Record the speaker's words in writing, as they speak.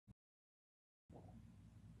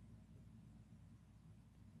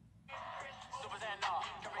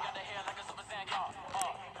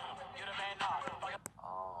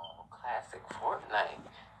Oh, classic Fortnite.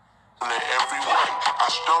 Every way, I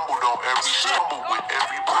stumbled on every stumble with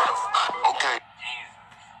every breath. Okay. Jesus,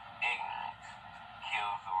 ignorance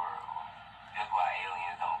kills the world. That's why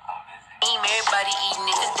aliens don't come visit. Everybody eating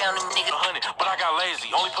niggas down them niggas. 100, but I got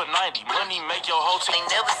lazy. Only put 90. Money make your whole team.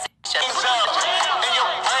 They never say shut Brains up, and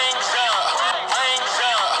your brains up, brains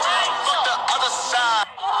up. Fuck the other side.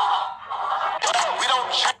 We don't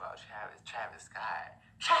check. About Travis Scott.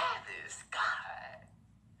 Travis Scott.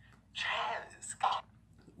 Travis Scott.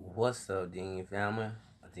 What's up, Dean family?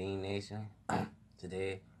 Dean Nation.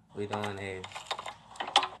 Today we're doing a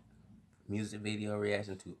music video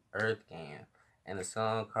reaction to EARTHGANG and a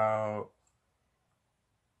song called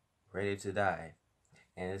Ready to Die.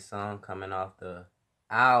 And this song coming off the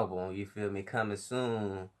album, you feel me, coming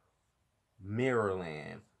soon,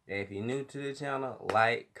 Mirrorland. And if you're new to the channel,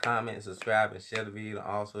 like, comment, subscribe, and share the video on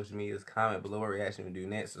all social medias. Comment below what reaction we do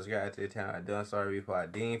next. Subscribe to the channel. I done sorry before our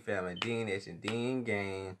Dean family, Dean Nation, Dean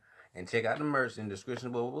Gang. And check out the merch in the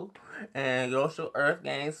description below. And go show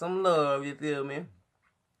EARTHGANG some love, you feel me?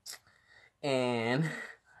 And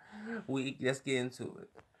let's get into it.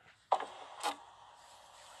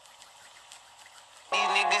 These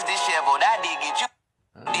niggas disheveled. I did get you.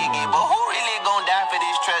 Dig it, but who really gonna die for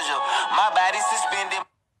this treasure? My body suspended.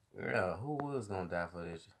 Yeah, who was gonna die for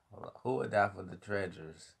this? Who would die for the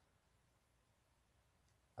treasures?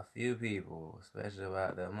 A few people, especially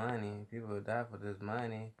about the money. People would die for this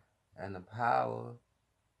money and the power.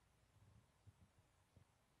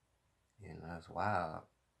 You know, that's wild.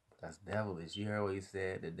 That's devilish. You heard what he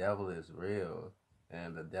said. The devil is real,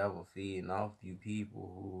 and the devil feeding off you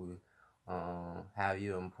people who have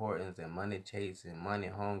your importance and money chasing, money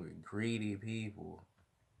hungry, greedy people.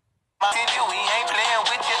 We ain't playing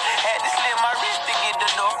with you. Had to slit my wrist to get the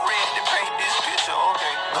enough red to paint this picture.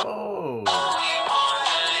 Okay. Oh.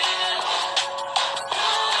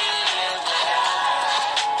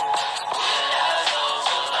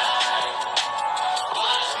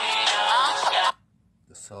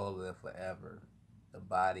 The soul lives forever. The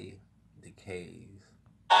body decays.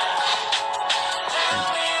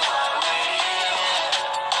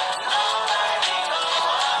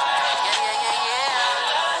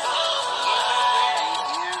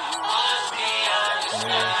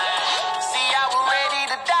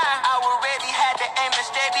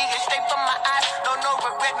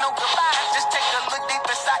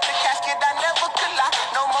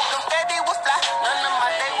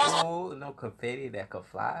 Confetti that could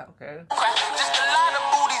fly, okay? Just a lot of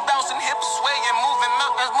booties bouncing, hips swaying, moving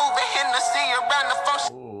mountains, moving Hennessy around the function.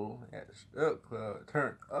 Ooh, that strip club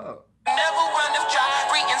turned up. Never run if dry,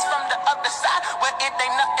 greetings from the other side, where it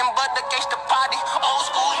ain't nothing but the gangsta party. Old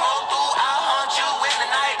school, roll through, I'll haunt you in the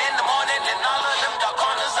night, in the morning, and all of them dark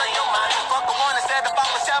corners of your mind. Fuck the one that said about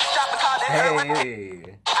myself, shopping, call it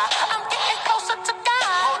hey. I'm getting closer to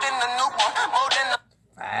God. More than the newborn, more than the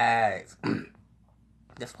facts.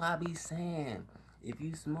 That's why I be saying, if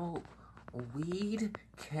you smoke weed,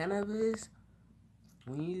 cannabis,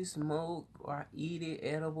 when you smoke or eat it,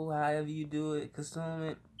 edible, however you do it, consume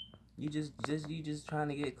it, you just trying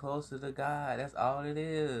to get closer to God. That's all it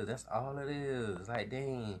is. That's all it is. Like,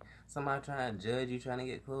 dang, somebody trying to judge you, trying to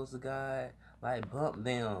get close to God, like, bump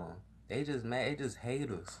them. They just mad. They just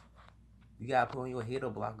haters. You gotta put your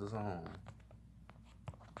hater blockers on.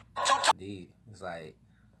 Indeed, it's like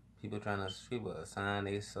people sign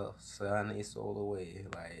their soul away,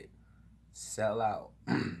 like sell out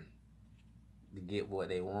to get what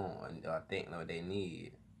they want or think what they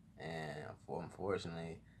need, and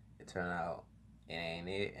unfortunately, it turned out it ain't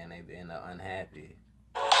it, and they end up unhappy.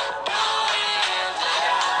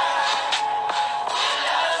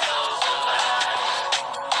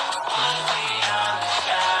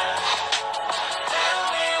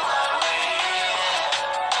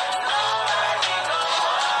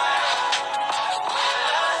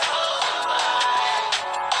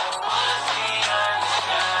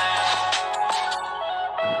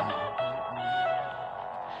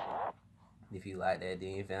 If you like that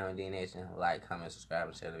Dean family, Dean Nation, like, comment, subscribe,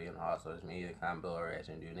 and share the video on all social media. Comment below,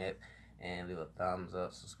 reaction, do next, and leave a thumbs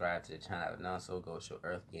up. Subscribe to the channel if not so. Go show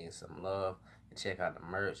EARTHGANG some love and check out the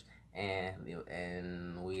merch. And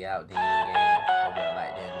we out, Dean Gang. Hope y'all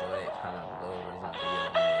like that, enjoy it. Comment below, original video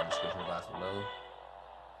in the description box below.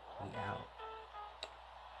 We out.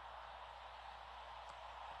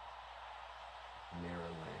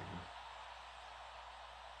 Mirrorland.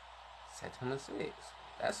 September 6th.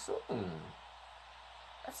 That's soon.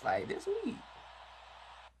 That's like this week.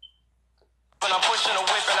 When I'm pushing a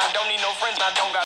whip and I don't need no friends, I don't got